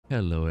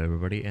Hello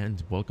everybody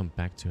and welcome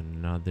back to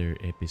another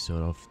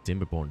episode of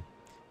Timberborn.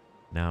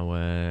 Now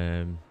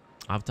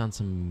I've done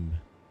some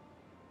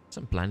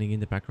planning in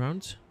the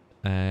background.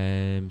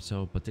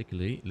 So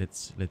particularly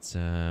let's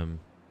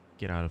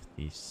get out of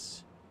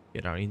this,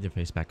 get our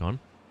interface back on.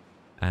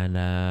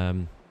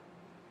 And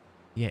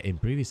yeah, in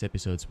previous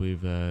episodes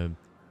we've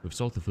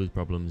solved the food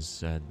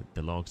problems and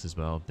the logs as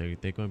well.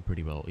 They're going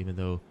pretty well, even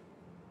though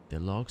the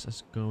logs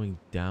are going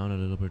down a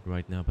little bit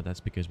right now, but that's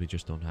because we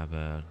just don't have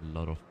a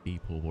lot of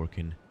people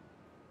working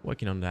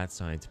on that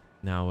side.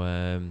 Now,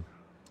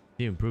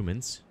 the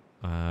improvements.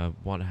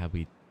 What have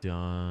we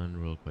done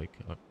real quick?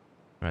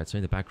 Alright, so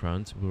in the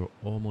background, we're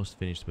almost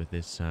finished with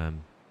this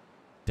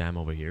dam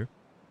over here.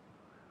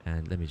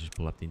 And let me just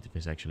pull up the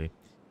interface actually.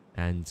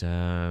 And,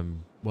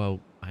 well,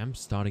 I am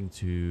starting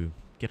to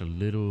get a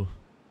little...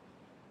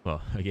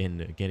 Well,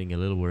 again, getting a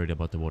little worried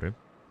about the water.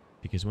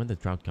 Because when the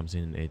drought comes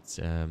in, it's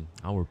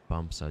our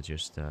pumps are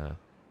just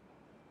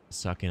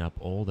sucking up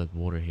all that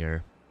water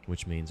here,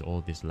 which means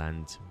all this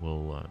land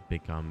will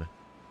become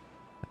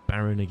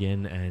barren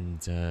again,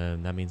 and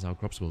that means our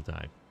crops will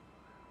die.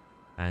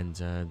 And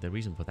the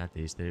reason for that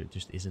is there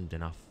just isn't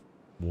enough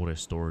water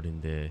stored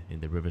in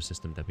the river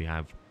system that we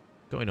have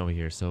going over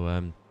here. So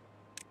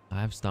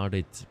I have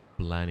started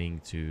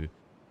planning to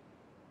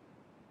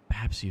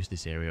perhaps use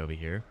this area over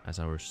here as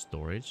our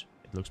storage.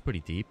 It looks pretty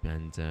deep,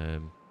 and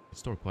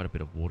store quite a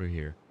bit of water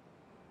here.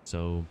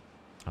 So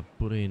I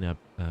put in a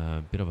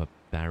bit of a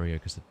barrier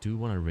because I do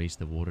want to raise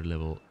the water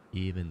level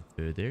even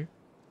further,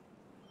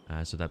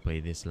 so that way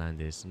this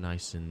land is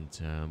nice and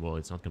well,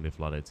 it's not gonna be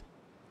flooded.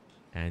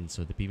 And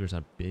so the beavers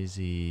are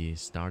busy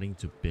starting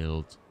to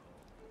build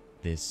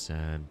this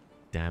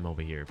dam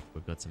over here.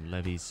 We've got some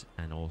levees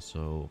and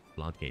also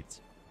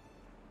floodgates.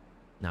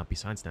 Now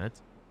besides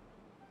that,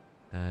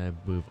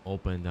 we've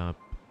opened up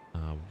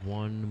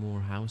one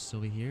more house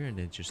over here, and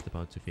then just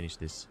about to finish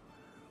this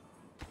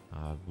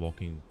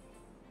walking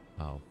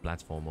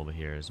platform over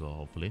here as well,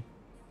 hopefully.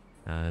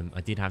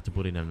 I did have to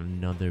put in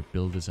another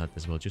builder's hut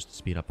as well, just to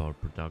speed up our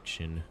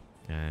production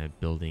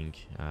building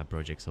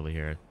projects over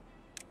here.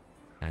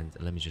 And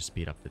let me just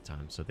speed up the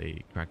time so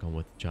they crack on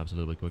with jobs a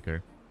little bit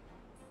quicker.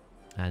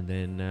 And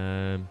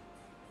then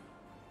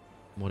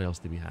what else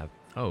do we have?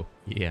 Oh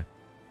yeah,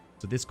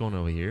 so this corner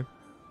over here,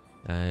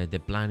 the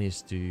plan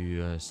is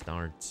to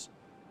start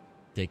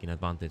taking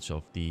advantage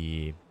of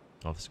a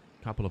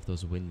couple of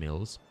those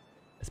windmills,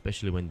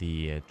 especially when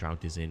the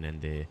drought is in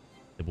and the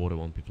water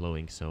won't be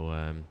flowing.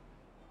 So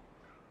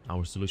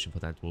our solution for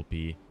that will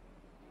be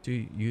to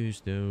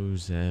use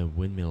those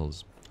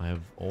windmills. I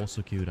have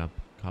also queued up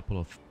a couple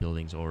of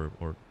buildings, or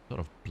sort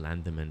of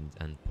planned them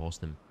and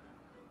paused them.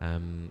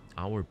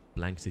 Our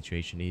blank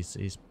situation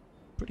is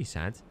pretty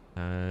sad.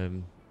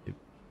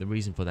 The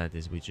reason for that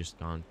is we just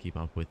can't keep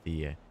up with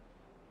the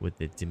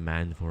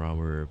demand for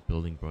our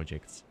building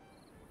projects.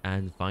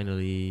 And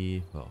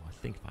finally, well, I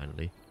think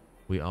finally,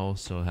 we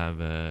also have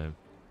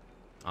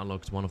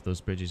unlocked one of those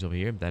bridges over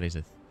here. That is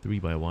a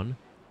 3x1.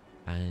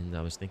 And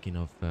I was thinking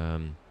of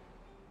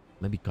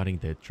maybe cutting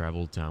the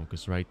travel time,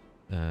 because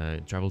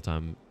travel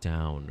time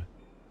down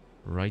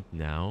right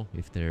now,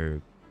 if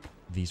they're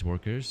these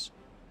workers,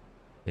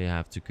 they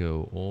have to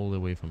go all the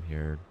way from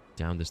here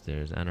down the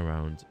stairs and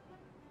around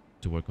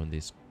to work on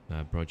these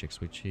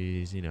projects, which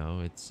is, you know,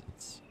 it's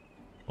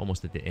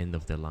almost at the end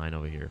of the line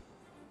over here.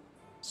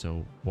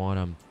 So what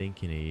I'm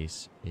thinking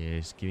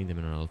is giving them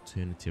an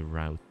alternative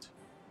route,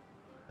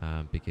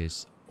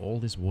 because all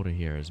this water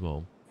here as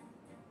well,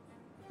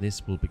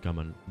 this will become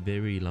a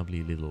very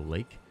lovely little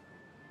lake.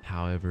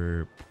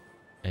 However,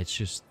 it's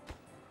just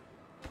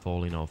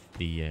falling off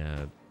the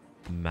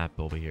map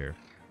over here.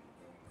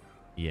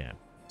 Yeah,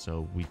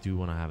 so we do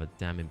want to have a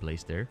dam in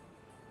place there,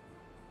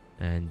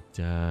 and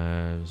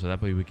so that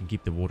way we can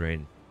keep the water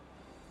in.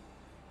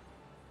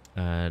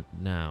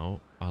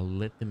 Now I'll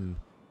let them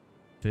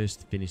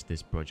first finish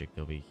this project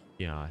over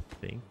here, I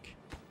think,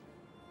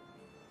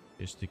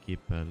 just to keep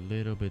a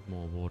little bit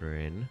more water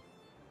in.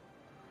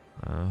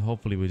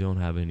 Hopefully we don't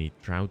have any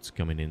droughts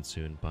coming in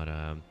soon, but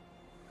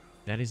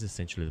that is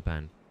essentially the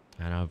plan.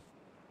 And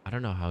I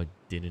don't know how I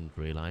didn't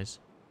realize,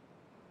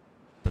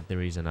 but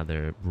there is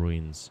another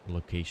ruins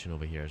location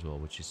over here as well,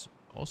 which is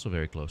also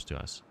very close to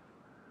us.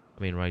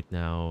 I mean, right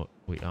now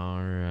we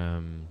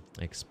are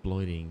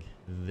exploiting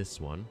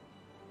this one.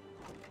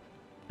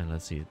 And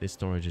let's see, this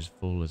storage is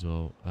full as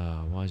well.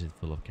 Why is it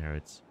full of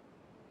carrots?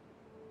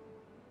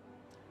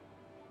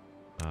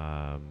 Do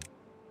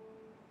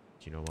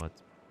you know what?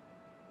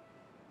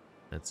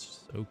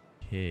 That's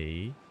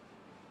okay.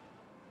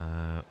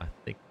 I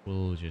think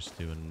we'll just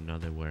do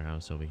another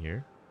warehouse over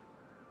here.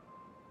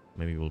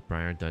 Maybe we'll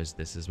prioritize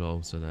this as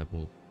well, so that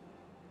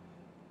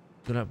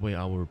way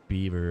our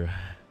beaver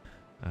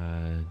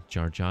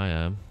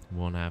Jarjaya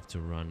won't have to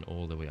run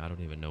all the way. I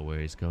don't even know where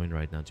he's going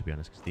right now, to be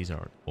honest, because these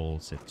are all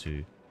set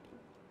to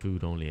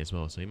food only as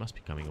well, so he must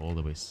be coming all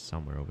the way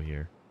somewhere over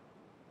here.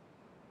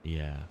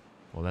 Yeah,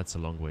 well, that's a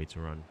long way to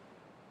run.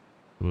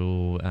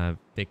 We'll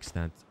fix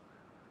that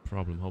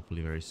problem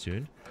hopefully very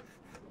soon.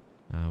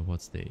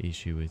 What's the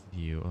issue with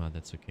you? Oh,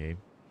 that's okay.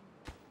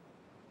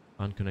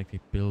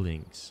 Unconnected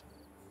buildings.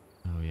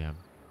 Oh, yeah.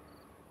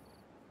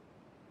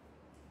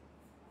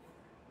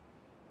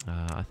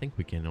 I think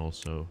we can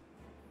also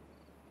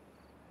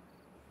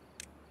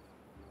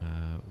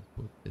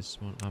put this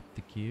one up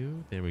the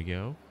queue. There we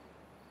go.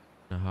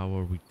 Now, how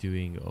are we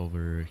doing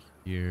over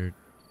here?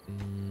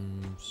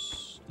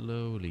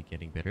 Slowly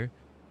getting better.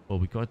 Well,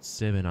 we got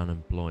 7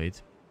 unemployed.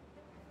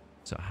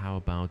 So how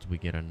about we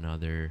get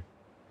another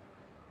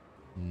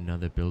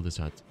builder's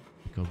hut?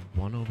 We got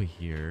 1 over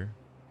here.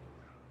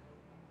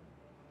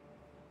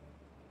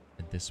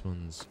 And this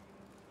one's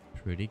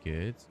pretty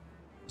good.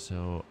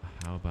 So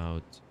how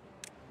about...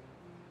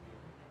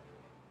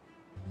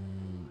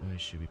 where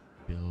should we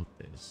build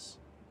this?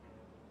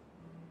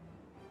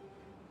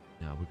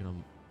 Now we're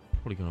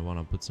probably gonna want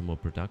to put some more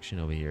production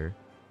over here.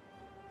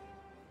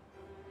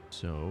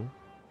 So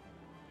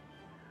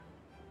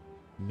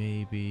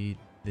maybe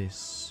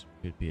this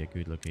could be a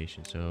good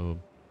location. So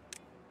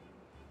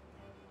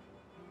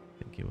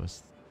I think it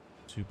was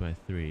 2 by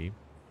 3.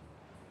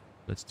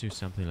 Let's do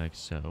something like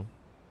so.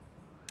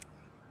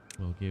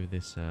 We'll give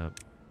this a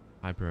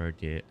high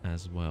priority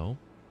as well.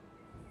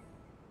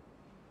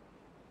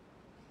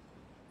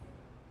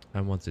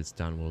 And once it's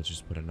done, we'll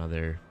just put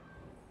another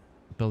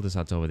builder's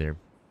hut over there.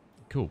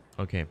 Cool.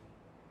 Okay.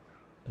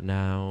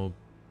 Now,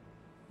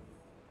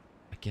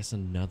 I guess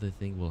another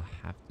thing we'll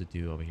have to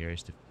do over here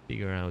is to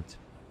figure out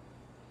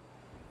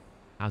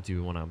how do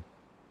we want to...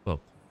 Well,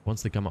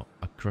 once they come up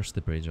across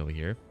the bridge over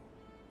here,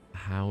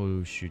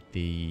 how should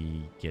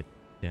they get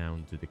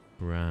down to the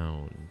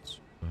ground?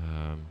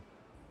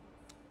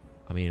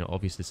 I mean,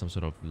 obviously some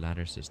sort of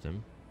ladder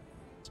system.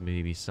 So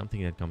maybe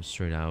something that comes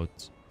straight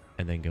out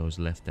and then goes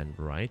left and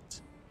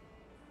right.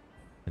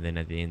 And then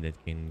at the end it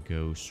can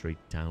go straight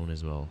down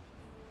as well,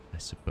 I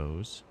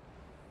suppose.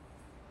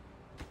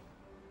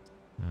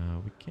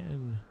 We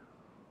can...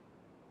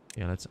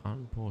 Yeah, let's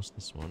unpause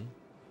this one.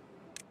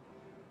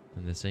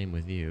 And the same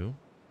with you.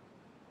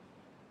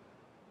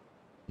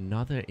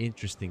 Another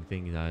interesting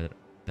thing that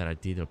I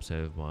did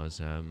observe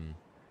was...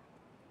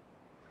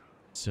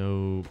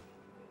 so...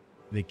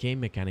 the game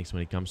mechanics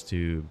when it comes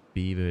to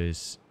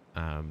beavers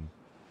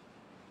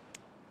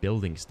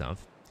building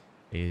stuff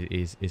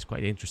is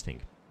quite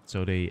interesting.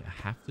 So they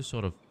have to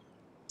sort of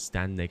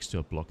stand next to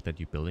a block that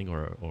you're building,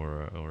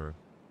 or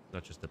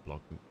not just a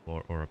block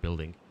or a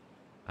building.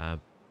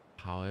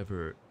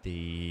 However,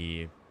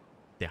 the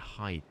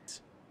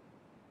height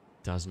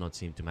does not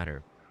seem to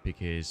matter,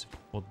 because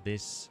for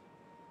this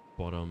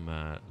bottom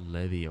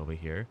levee over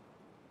here,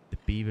 the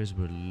beavers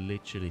were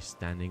literally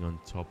standing on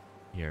top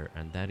here,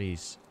 and that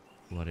is,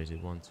 what is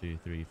it, 1 2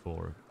 3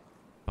 4,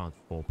 about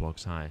 4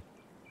 blocks high.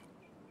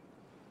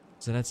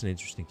 So that's an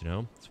interesting to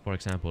know. So for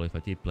example, if I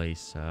did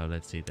place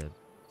let's say the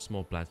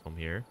small platform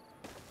here,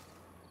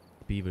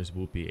 beavers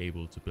would be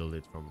able to build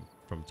it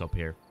from top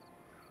here.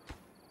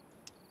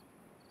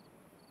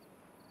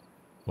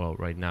 Well,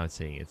 right now it's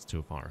saying it's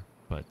too far,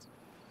 but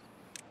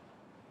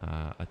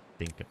I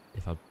think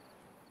if I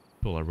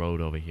pull a road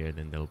over here,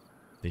 then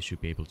they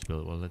should be able to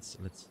build it. Well, let's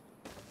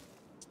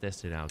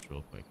test it out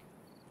real quick.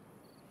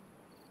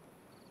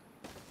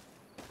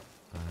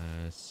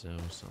 So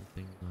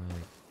something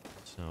like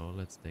so.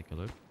 Let's take a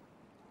look,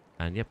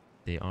 and yep,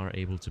 they are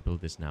able to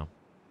build this now.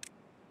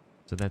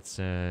 So that's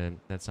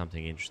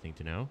something interesting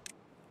to know.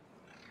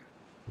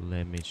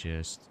 Let me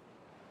just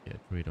get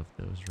rid of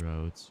those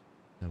roads.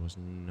 That was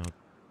not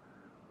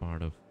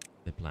part of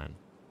the plan.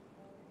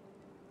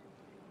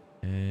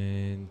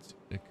 And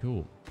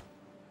cool.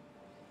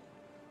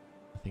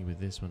 I think with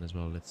this one as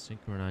well, let's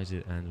synchronize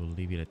it and we'll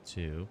leave it at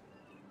 2.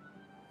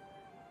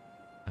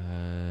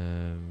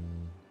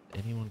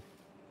 Anyone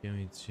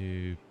going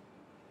to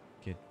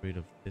get rid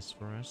of this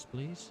for us,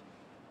 please?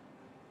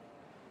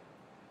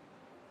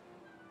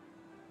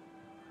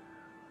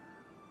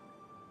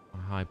 A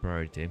high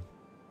priority.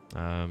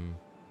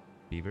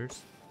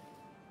 Beavers.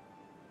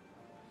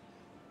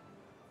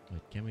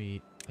 Wait, can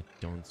we... I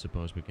don't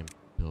suppose we can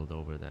build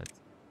over that.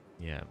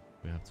 Yeah,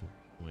 we have to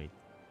wait.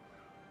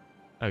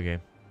 Okay,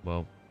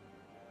 well,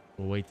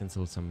 we'll wait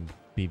until some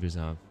beavers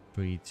are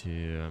free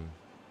to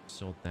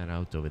sort that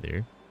out over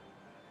there.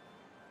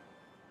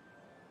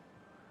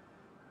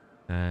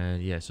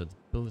 And yeah, so the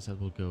builders that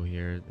will go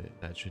here,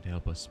 that should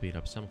help us speed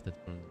up some of the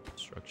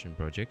construction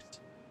projects.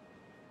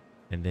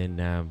 And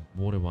then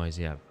water-wise,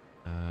 yeah,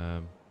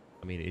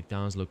 I mean, it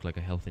does look like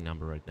a healthy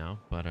number right now,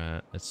 but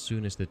as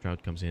soon as the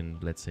drought comes in,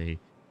 let's say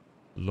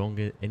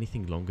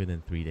anything longer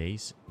than 3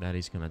 days, that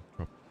is gonna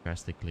drop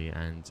drastically,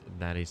 and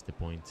that is the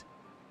point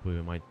where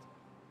we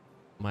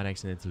might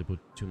accidentally put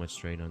too much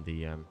strain on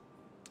the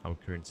our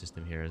current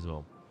system here as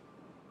well.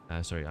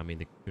 Sorry, I mean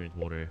the current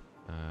water.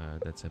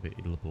 That's a bit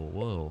illable.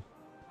 Whoa.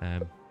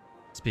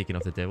 Speaking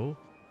of the devil,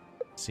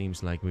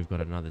 seems like we've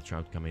got another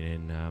drought coming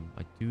in.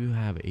 I do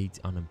have 8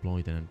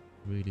 unemployed, and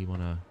I really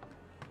wanna.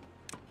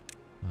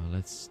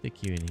 Let's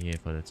stick you in here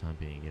for the time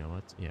being. You know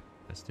what? Yeah,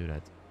 let's do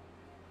that.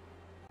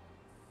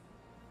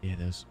 Yeah,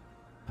 those.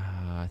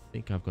 I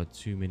think I've got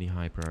too many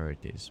high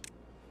priorities.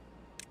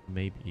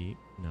 maybe...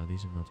 No,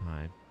 these are not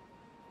high.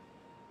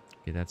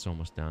 Okay, that's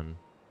almost done.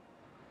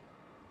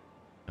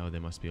 Oh, they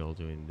must be all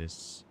doing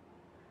this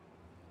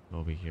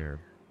over here.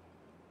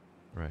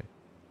 Right.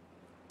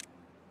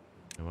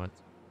 You know what?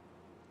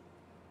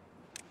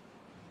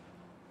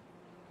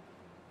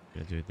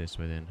 Gonna do it this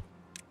way then.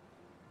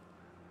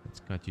 Let's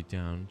cut you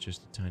down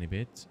just a tiny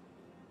bit.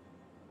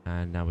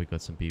 And now we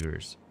got some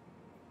beavers.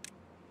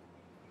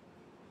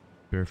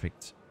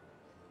 Perfect.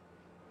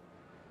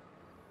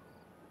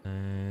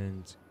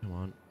 And come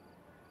on.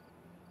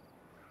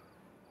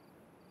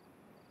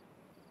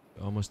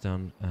 Almost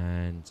done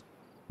and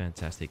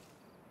fantastic.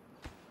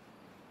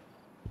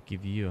 We'll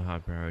give you a high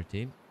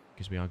priority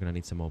because we are gonna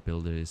need some more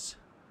builders.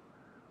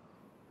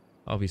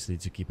 Obviously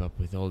to keep up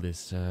with all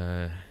this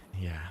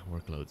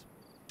workload.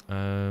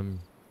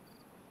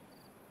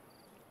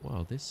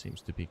 Well, this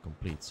seems to be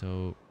complete,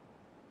 so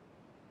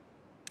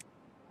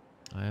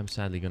I am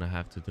sadly gonna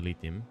have to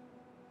delete him.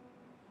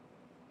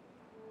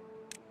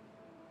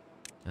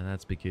 And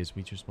that's because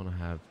we just want to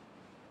have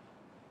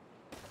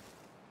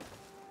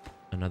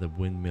another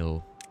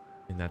windmill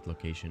in that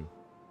location.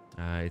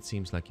 It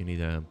seems like you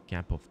need a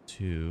gap of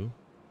 2.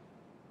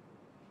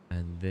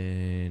 And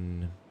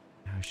then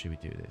how should we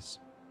do this?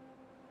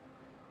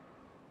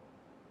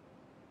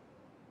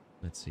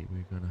 Let's see,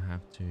 we're gonna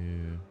have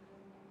to...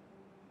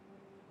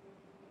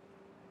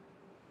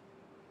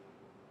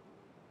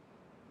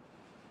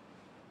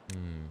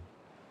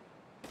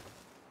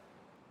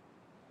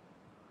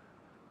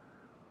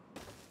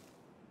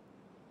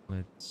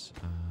 Let's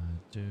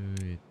do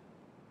it.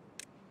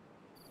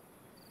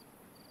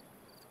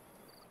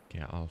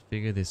 Okay, I'll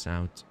figure this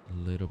out a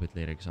little bit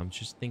later because I'm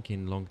just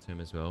thinking long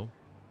term as well.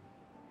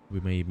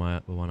 We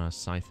might want to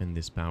siphon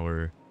this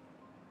power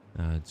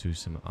to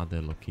some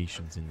other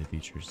locations in the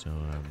future. So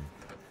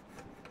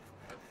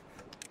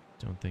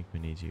don't think we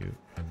need you.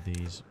 And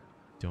these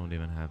don't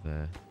even have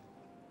a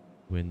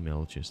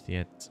windmill just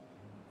yet.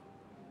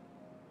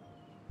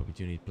 But we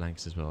do need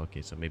planks as well.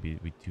 Okay, so maybe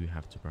we do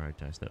have to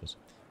prioritize those.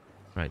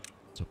 Right,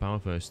 so power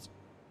first.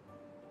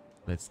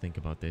 Let's think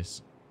about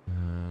this.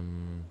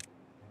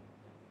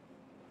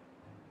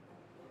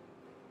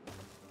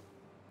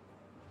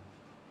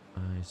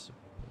 I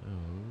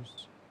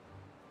suppose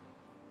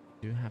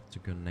you have to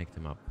connect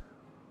them up.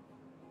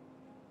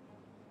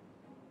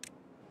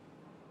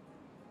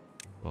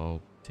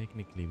 Well,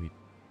 technically we...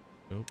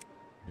 Oh,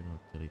 do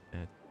not delete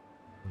that.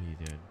 What are you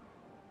doing?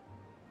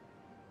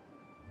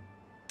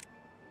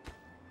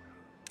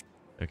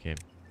 Okay,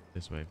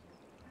 this way.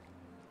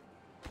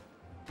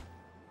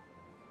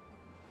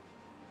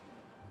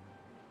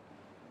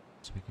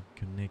 So we could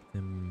connect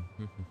them.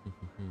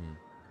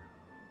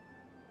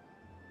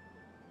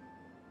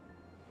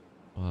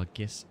 Well, I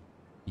guess,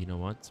 you know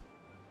what?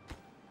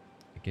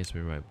 I guess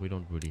we're right. We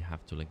don't really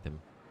have to link them.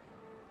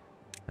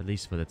 At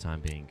least for the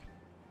time being.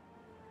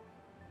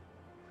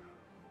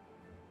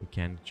 We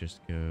can just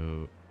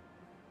go...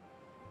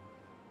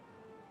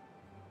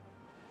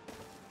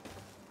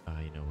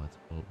 you know what?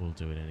 We'll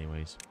do it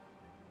anyways.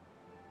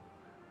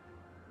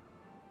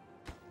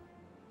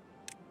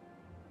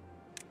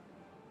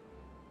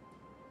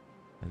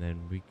 And then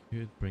we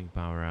could bring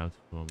power out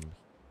from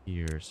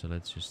here. So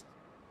let's just...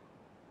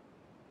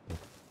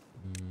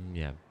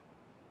 yeah.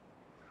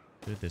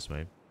 Do it this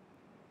way.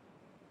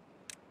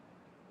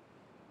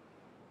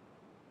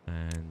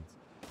 And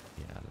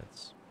yeah,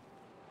 let's...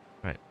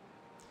 Right.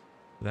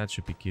 That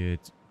should be good.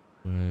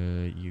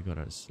 You got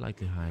a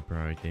slightly higher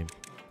priority.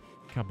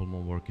 Couple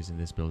more workers in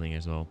this building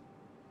as well.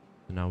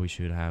 So now we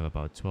should have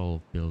about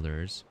 12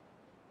 builders.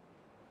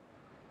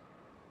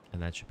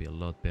 And that should be a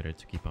lot better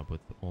to keep up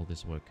with all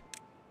this work.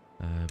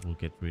 We'll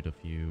get rid of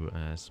you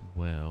as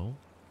well.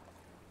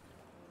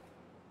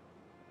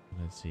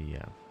 Let's see,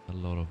 yeah. A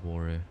lot of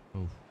water.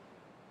 Oh.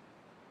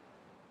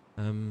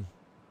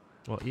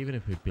 Well, even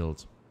if we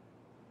build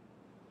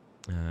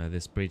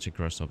this bridge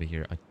across over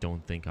here, I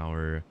don't think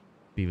our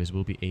beavers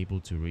will be able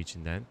to reach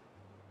in that.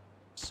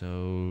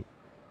 So...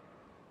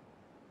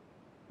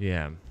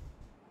 yeah,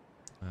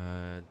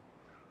 I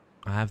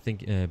have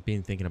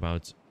been thinking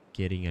about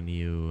getting a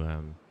new,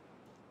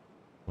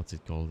 what's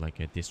it called, like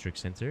a district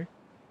center.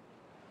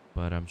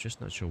 But I'm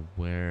just not sure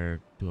where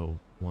do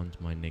I want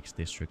my next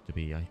district to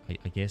be. I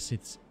guess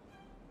it's...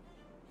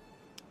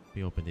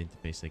 We opened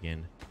interface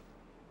again.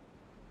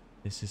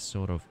 This is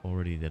sort of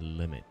already the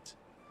limit.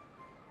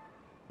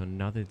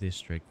 Another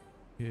district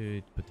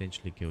could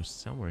potentially go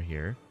somewhere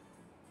here.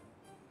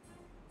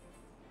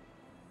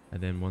 And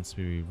then once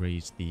we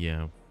raise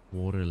the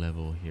water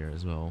level here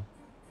as well,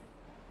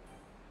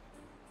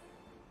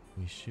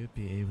 we should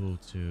be able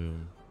to,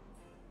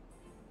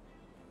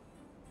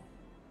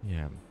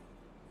 yeah,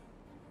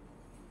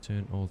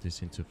 turn all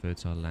this into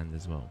fertile land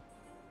as well.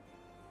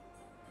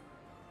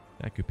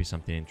 That could be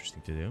something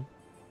interesting to do.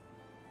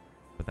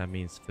 But that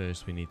means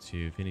first we need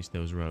to finish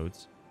those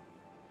roads.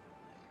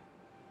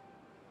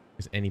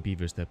 Because any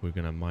beavers that we're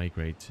gonna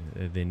migrate,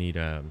 they need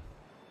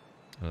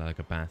like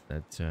a path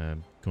that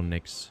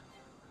connects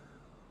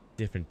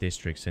different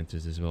district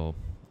centers as well,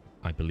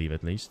 I believe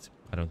at least.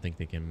 I don't think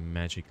they can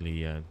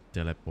magically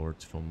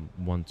teleport from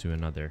one to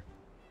another.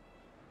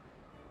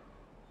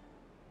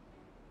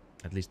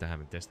 At least I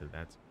haven't tested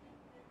that.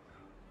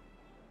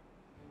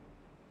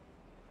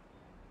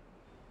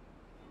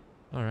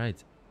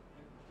 Alright.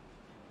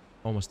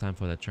 Almost time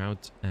for that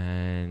trout,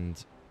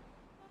 and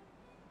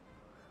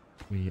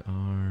we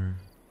are...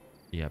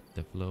 Yep,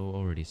 the flow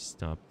already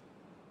stopped.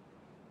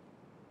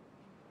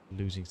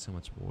 Losing so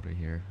much water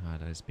here. Ah,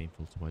 that is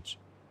painful to watch.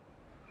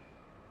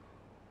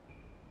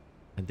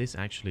 And this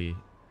actually...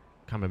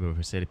 Can't remember if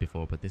I said it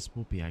before, but this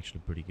will be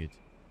actually pretty good.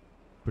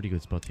 Pretty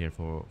good spot here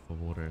for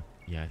water.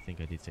 Yeah, I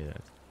think I did say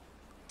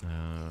that.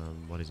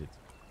 What is it?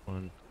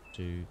 1,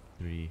 2,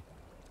 3...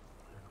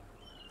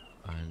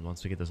 And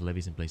once we get those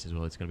levees in place as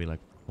well, it's going to be like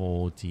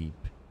 4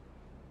 deep.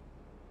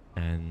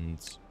 And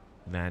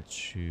that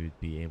should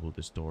be able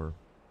to store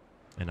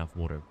enough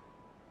water.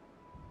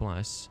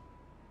 Plus,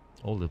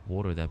 all the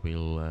water that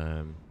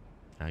we'll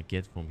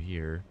get from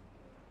here,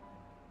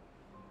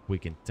 we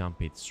can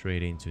dump it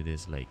straight into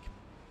this lake.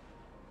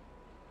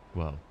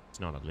 Well, it's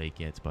not a lake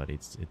yet, but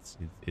it's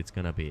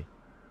going to be.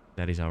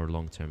 That is our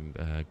long-term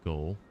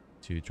goal,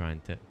 to try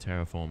and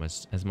terraform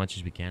as much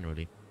as we can,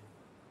 really.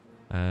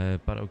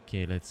 But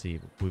okay, let's see.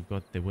 We've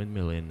got the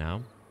windmill in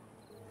now.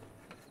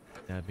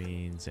 That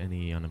means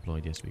any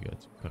unemployed? Yes, we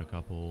got a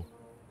couple.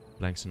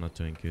 Blanks are not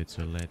doing good,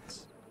 so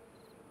let's...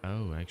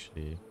 Oh,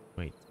 actually,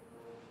 wait.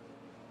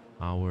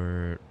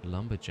 Our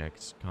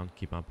lumberjacks can't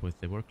keep up with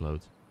the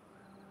workload.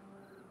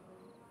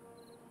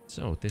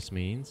 So this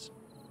means...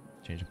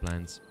 Change of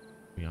plans.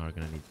 We are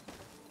gonna need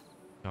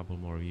a couple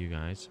more of you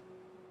guys.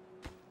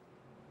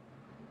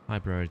 High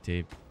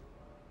priority.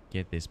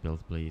 Get this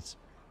built, please.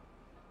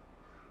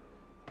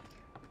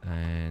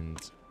 And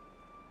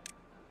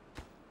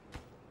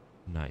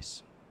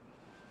nice.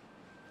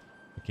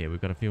 Okay, we've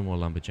got a few more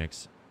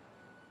lumberjacks.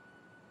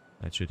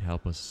 That should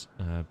help us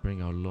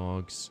bring our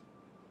logs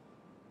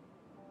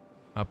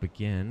up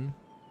again.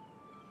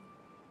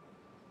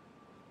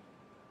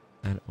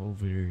 And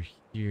over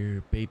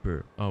here,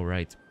 paper. Oh,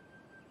 right.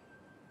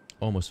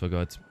 Almost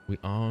forgot. We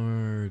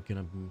are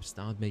gonna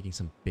start making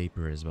some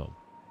paper as well.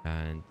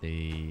 And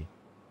the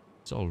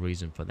sole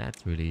reason for that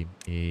really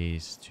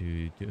is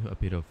to do a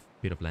bit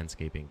of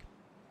landscaping.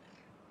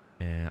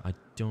 I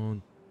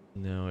don't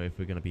know if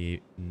we're gonna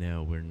be...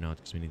 No, we're not,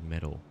 because we need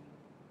metal.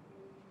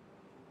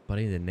 But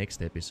in the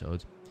next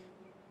episode,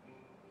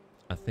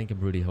 I think I'm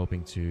really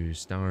hoping to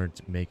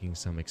start making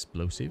some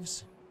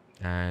explosives.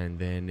 And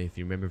then, if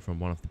you remember from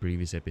one of the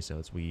previous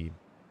episodes, we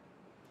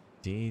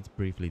did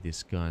briefly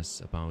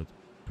discuss about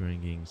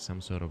bringing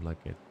some sort of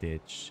like a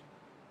ditch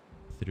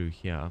through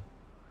here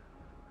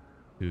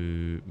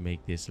to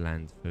make this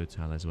land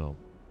fertile as well.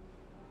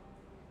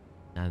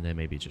 And then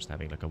maybe just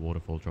having like a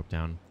waterfall drop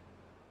down,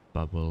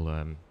 but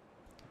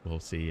we'll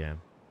see.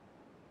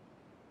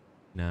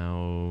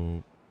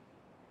 Now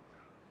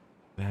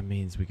that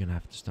means we're gonna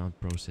have to start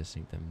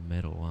processing the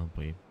metal, aren't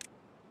we?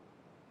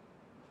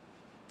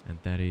 And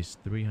that is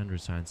 300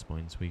 science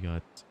points. We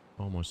got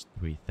almost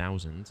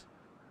 3,000.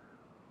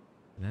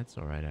 That's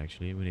all right,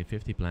 actually. We need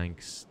 50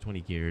 planks,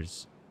 20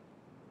 gears,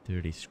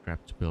 30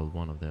 scrap to build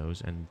one of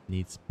those, and it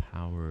needs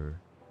power.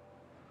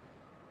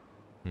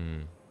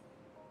 Okay.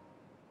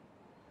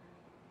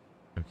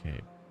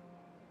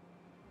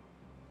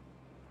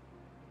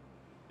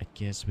 I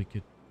guess we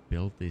could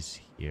build this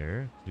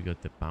here. We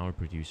got the power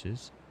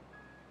producers.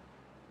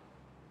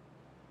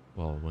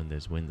 Well, when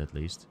there's wind at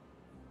least.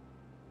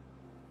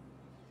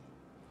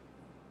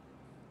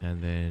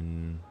 And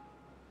then...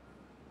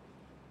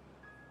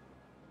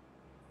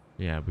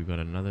 yeah, we've got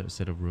another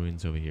set of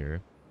ruins over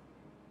here.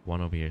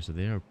 One over here. So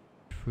they are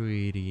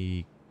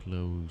pretty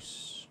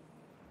close.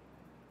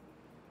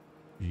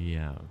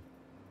 Yeah.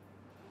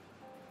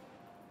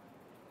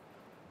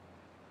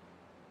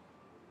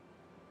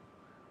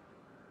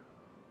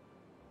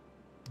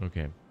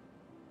 Okay.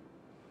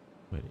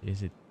 Wait,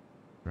 is it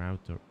drought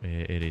or...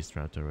 it is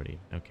drought already.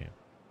 Okay.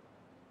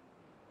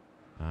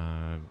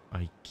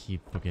 I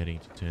keep forgetting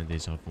to turn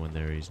this off when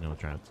there is no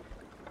drought.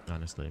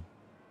 Honestly.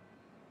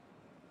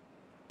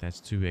 That's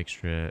 2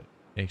 extra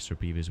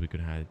beavers we could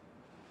have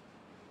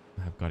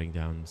cutting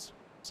down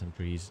some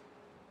trees.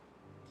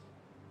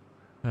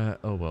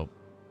 Oh well.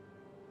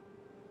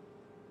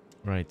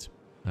 Right.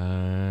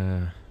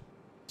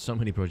 So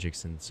many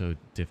projects and so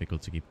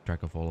difficult to keep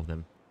track of all of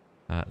them.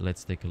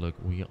 Let's take a look.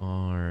 We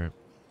are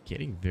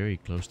getting very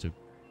close to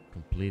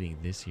completing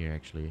this here,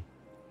 actually.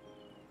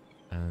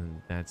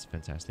 And that's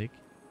fantastic.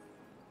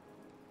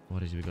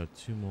 What is it? We got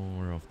 2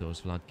 more of those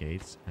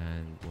floodgates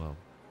and, well,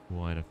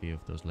 quite a few of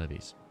those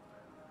levees.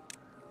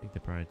 I think the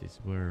priorities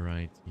were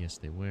right. Yes,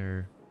 they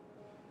were.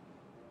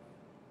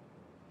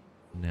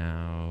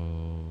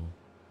 Now...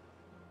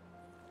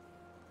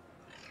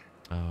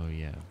 oh,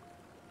 yeah.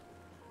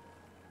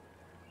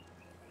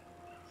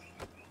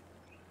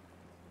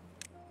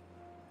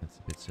 That's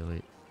a bit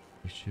silly.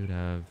 We should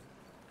have...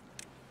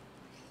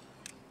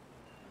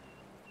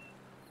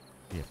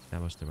 yep,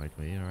 that was the right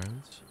way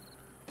around.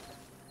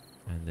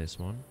 And this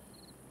one.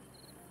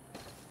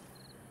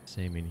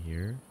 Same in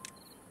here.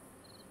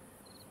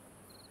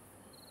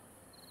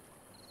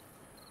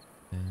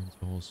 And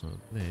also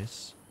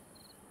this.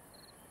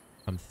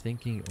 I'm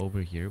thinking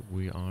over here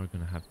we are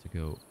gonna have to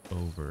go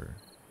over.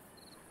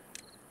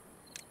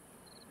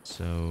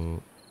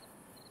 So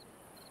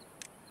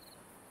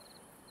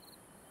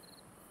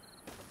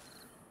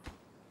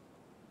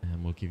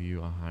and we'll give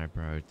you a higher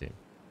priority.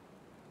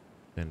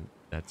 Then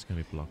that's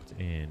gonna be blocked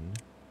in.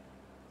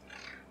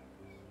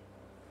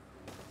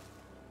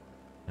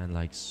 And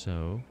like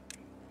so.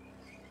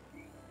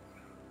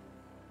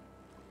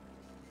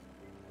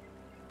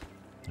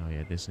 Oh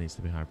yeah, this needs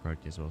to be higher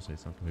priority as well, so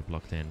it's not gonna be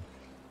blocked in.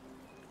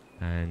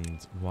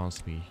 And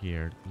whilst we're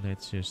here,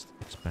 let's just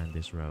expand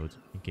this road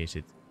in case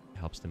it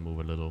helps them move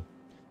a little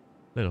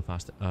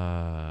faster.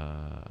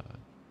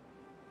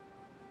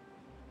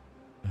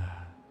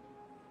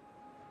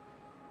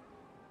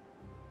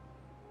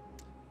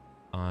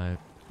 I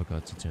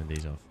forgot to turn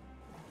these off.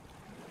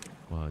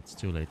 Well, it's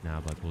too late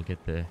now, but we'll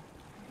get the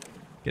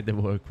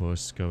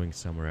workforce going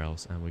somewhere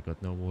else. And we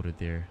got no water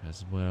there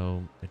as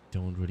well. I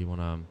don't really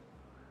want to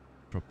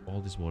drop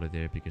all this water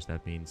there because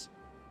that means,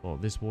 well,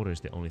 this water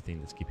is the only thing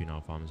that's keeping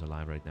our farms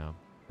alive right now.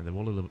 And the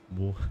water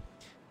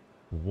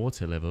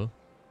level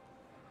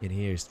in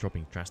here is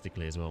dropping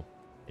drastically as well.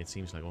 It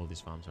seems like all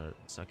these farms are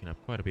sucking up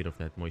quite a bit of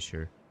that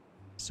moisture.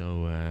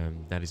 So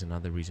that is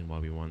another reason why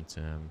we want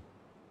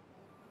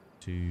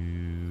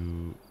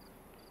to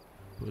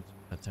put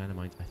a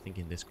dynamite, I think,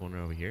 in this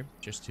corner over here,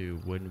 just to,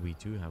 when we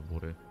do have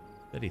water,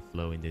 let it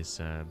flow in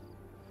this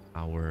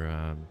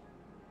well,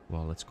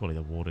 let's call it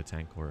a water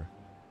tank, or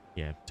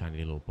yeah, tiny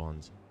little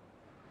pond,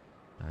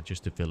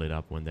 just to fill it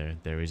up when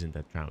there isn't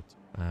that drought.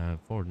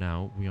 For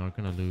now, we are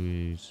gonna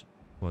lose,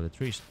 well, the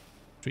trees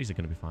are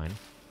gonna be fine,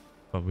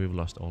 but we've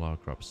lost all our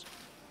crops,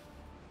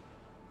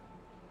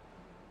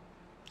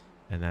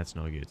 and that's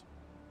no good.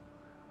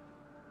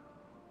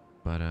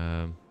 But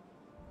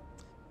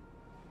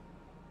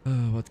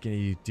what can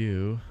you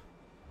do?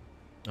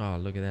 Oh,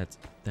 look at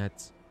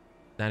that.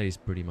 That is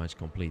pretty much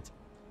complete.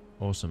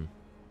 Awesome.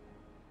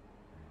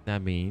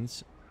 That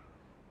means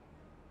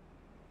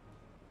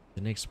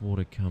the next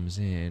water comes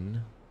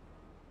in.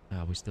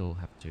 We still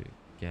have to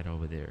get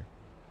over there.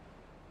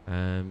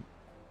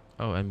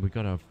 Oh, and we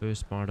got our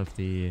first part of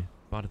the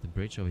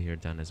bridge over here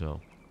done as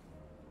well.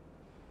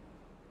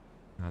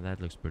 Now that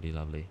looks pretty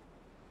lovely.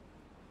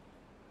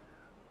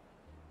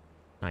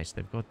 Nice.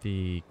 They've got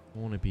the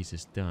corner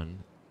pieces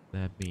done.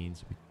 That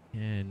means we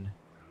can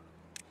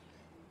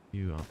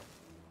do up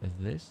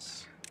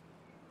this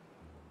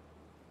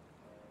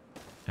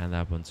and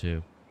that one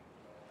too.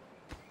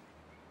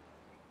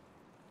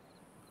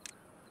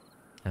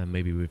 And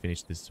maybe we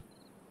finish this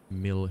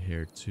mill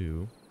here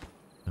too.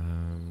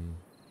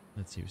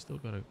 Let's see, we still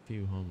got a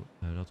few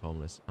not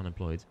homeless,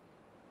 unemployed.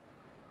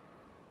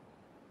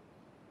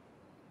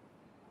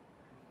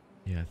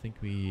 Yeah, I think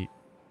we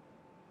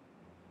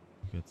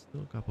got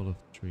still a couple of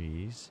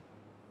trees.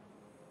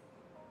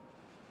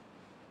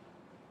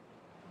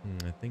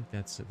 I think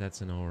that's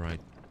an alright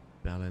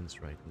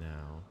balance right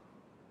now.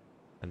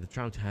 And the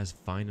drought has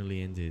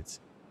finally ended.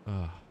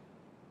 Ah,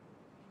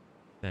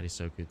 that is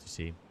so good to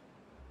see.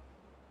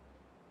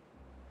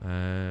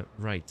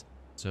 Right,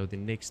 so the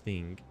next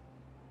thing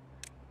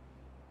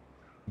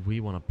we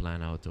want to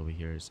plan out over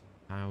here is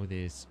how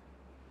this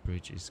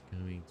bridge is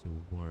going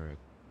to work.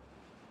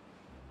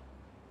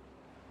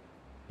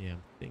 Yeah,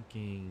 I'm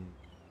thinking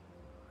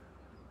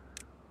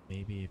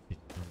maybe if it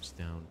comes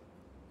down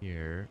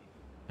here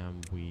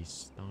and we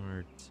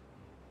start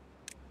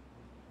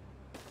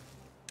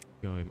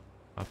going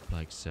up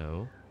like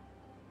so.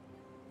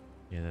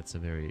 Yeah, that's a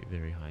very,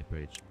 very high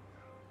bridge.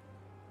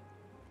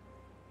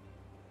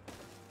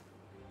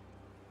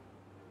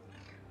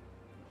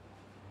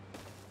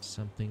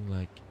 Something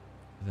like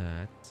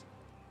that.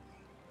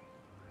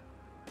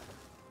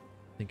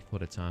 I think for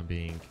the time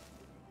being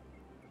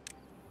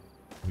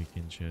we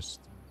can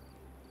just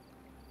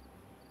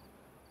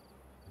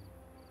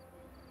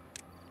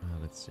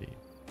let's see,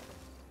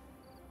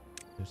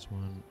 this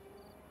one,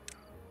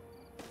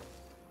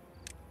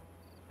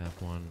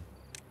 that one,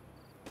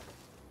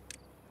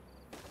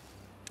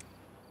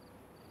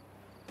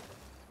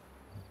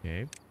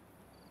 okay.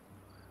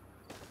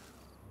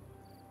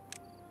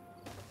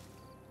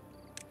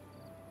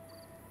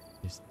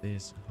 Is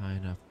this high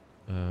enough?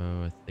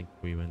 I think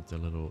we went a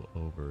little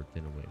over,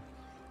 didn't we?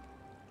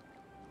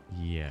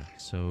 Yeah,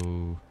 so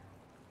do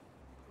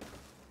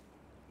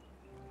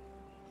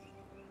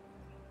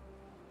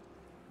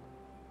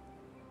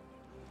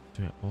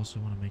I also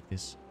want to make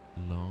this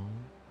long?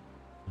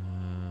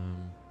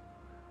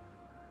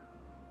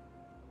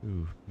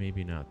 Ooh,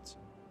 maybe not.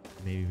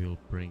 Maybe we'll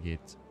bring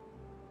it.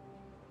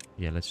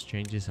 Yeah, let's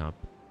change this up.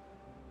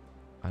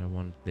 I don't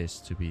want this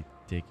to be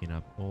taking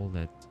up all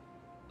that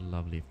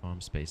lovely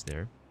farm space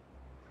there.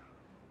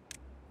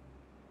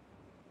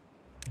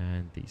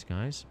 And these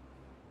guys.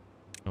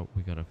 Oh,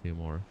 we got a few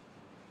more.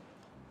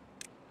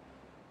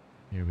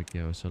 Here we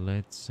go. So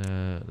let's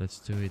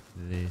do it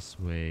this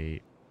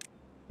way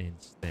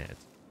instead.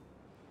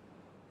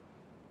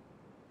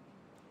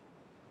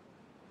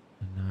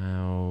 And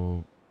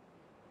now,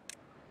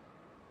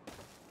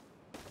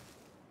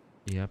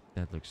 Yep,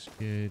 that looks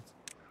good.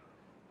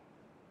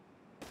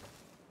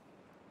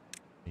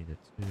 Need a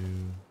 2.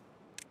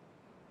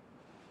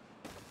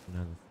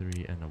 Another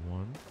 3 and a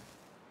 1.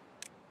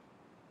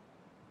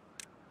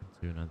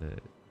 Do another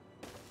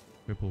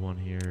triple 1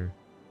 here.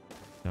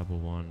 Double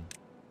 1.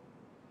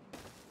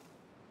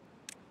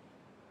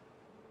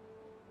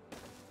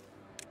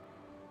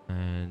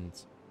 And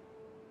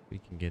we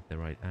can get the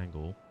right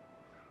angle.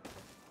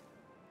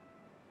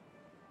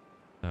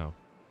 Oh.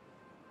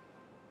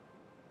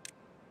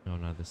 No,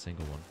 not the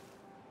single one.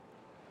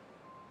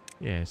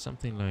 Yeah,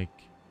 something like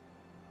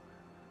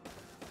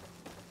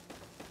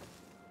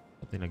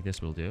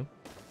this will do.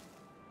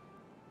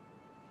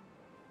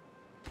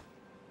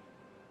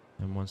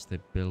 And once they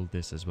build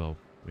this as well,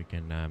 we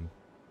can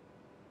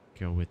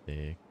go with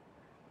the...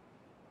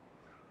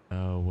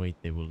 Oh wait,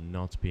 they will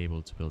not be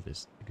able to build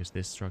this because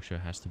this structure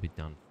has to be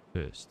done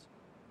first.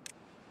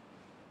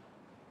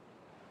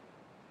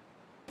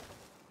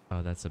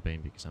 Oh, that's a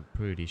pain because I'm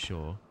pretty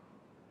sure...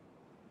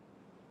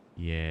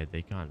 Yeah,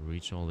 they can't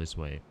reach all this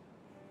way.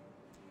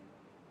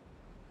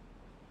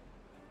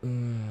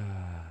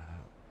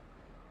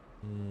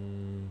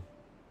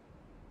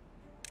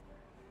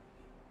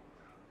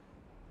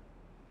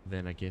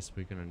 Then I guess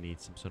we're gonna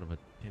need some sort of a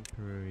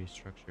temporary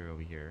structure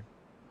over here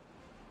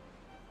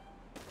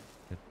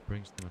that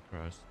brings them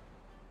across.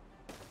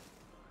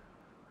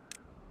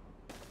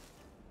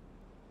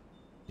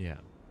 Yeah.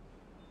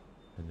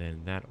 And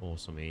then that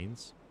also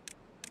means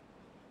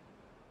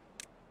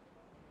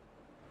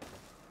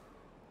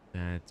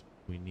that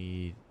we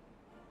need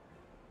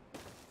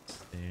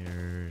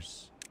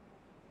stairs.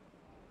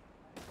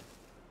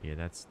 Yeah,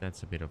 that's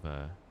a bit of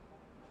a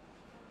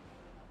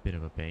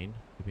pain,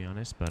 to be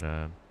honest, but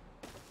oh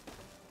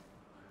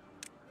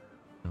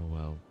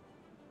well.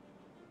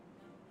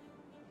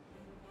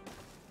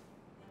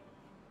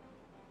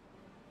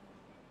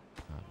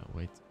 Oh no,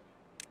 wait.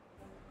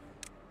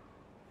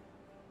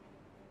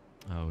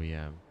 Oh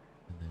yeah, and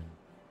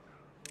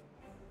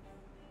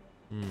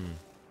then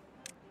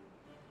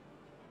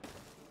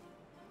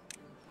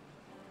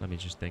let me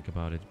just think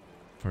about it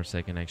for a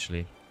second,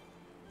 actually.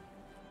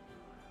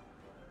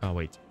 Oh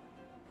wait,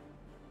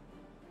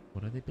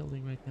 what are they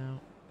building right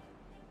now?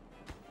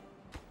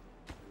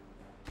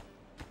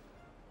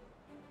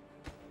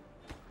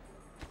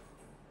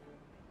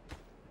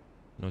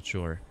 Not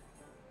sure.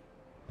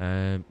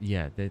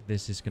 Yeah,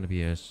 this is gonna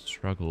be a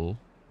struggle.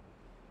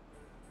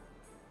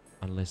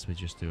 Unless we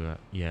just do a...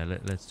 Yeah,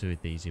 let's do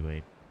it the easy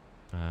way.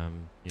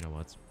 You know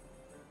what?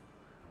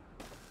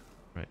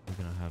 Right, we're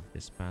gonna have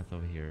this path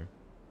over here.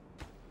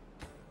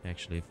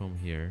 Actually, from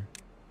here,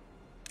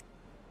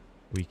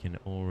 we can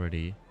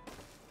already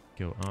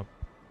go up.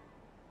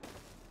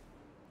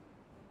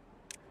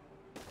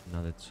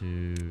 Another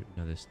 2,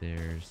 another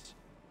stairs.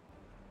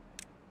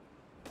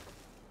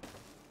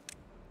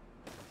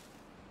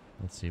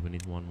 Let's see, we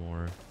need 1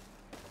 more.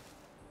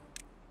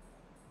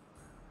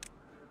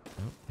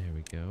 Oh, there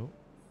we go.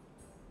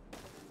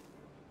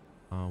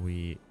 Are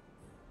we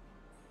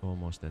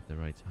almost at the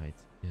right height?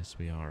 Yes,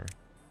 we are.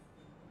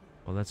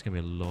 Well, that's gonna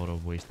be a lot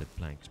of wasted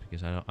planks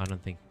because I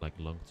don't think like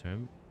long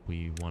term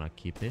we want to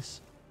keep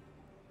this.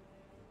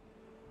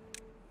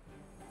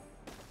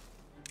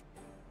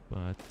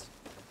 But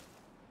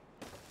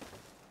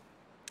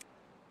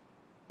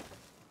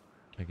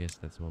I guess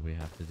that's what we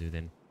have to do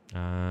then.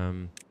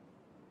 I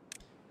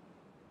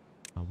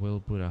will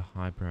put a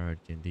high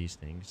priority in these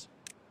things.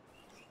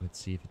 Let's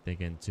see if they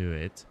can do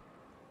it.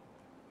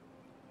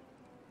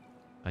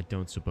 I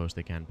don't suppose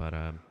they can, but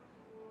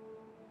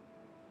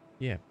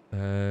yeah,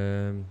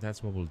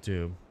 that's what we'll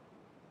do.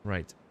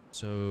 Right,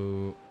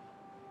 so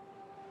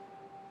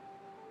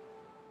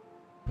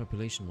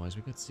population wise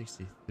we got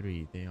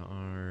 63. They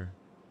are...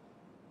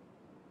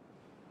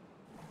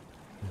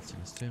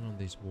 let's turn on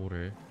these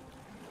water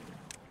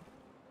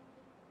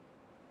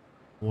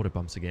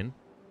pumps again.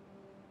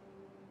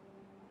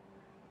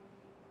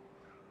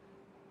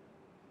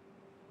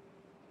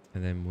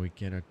 And then we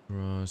get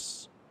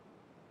across...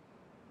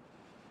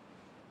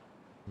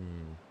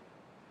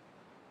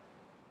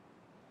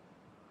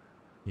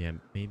 Yeah,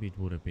 maybe it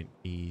would have been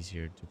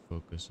easier to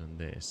focus on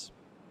this.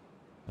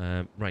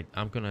 Right,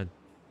 I'm gonna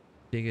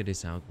figure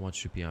this out, what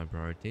should be our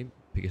priority.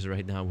 Because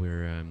right now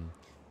we're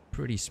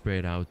pretty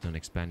spread out on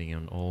expanding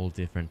on all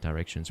different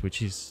directions,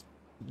 which is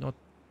not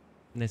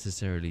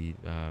necessarily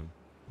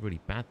really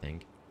bad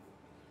thing.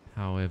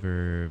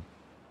 However,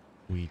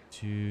 we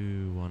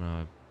do want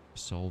to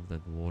solve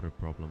that water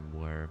problem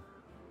where,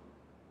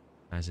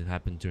 as it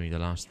happened during the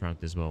last round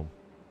as well,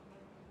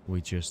 we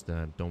just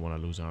don't want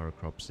to lose our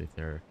crops if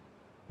they're,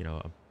 you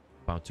know,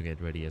 about to get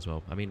ready as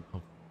well. I mean,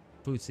 our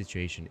food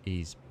situation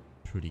is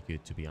pretty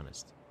good, to be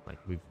honest. Like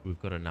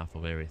we've got enough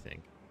of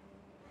everything,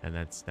 and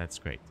that's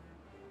great.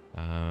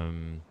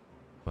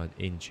 But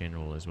in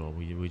general as well,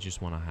 we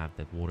just want to have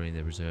that water in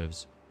the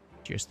reserves,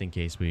 just in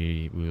case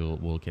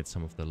we'll get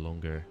some of the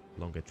longer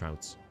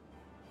droughts.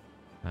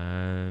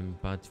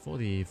 But for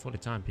the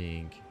time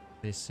being,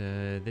 this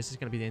is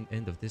gonna be the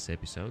end of this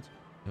episode.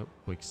 Oh,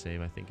 quick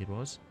save, I think it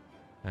was.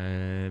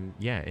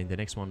 Yeah, in the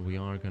next one we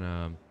are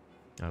gonna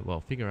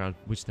well, figure out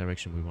which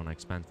direction we want to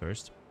expand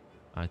first.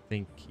 I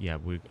think, yeah,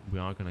 we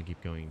are gonna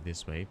keep going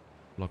this way,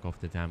 block off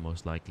the dam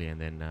most likely, and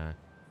then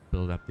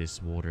build up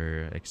this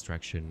water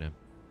extraction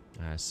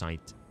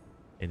site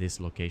in this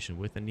location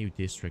with a new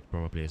district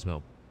probably as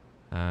well.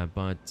 Yeah,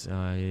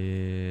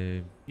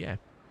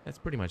 that's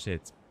pretty much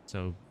it.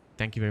 So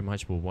thank you very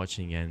much for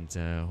watching, and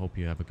hope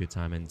you have a good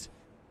time, and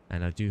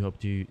I do hope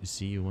to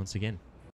see you once again.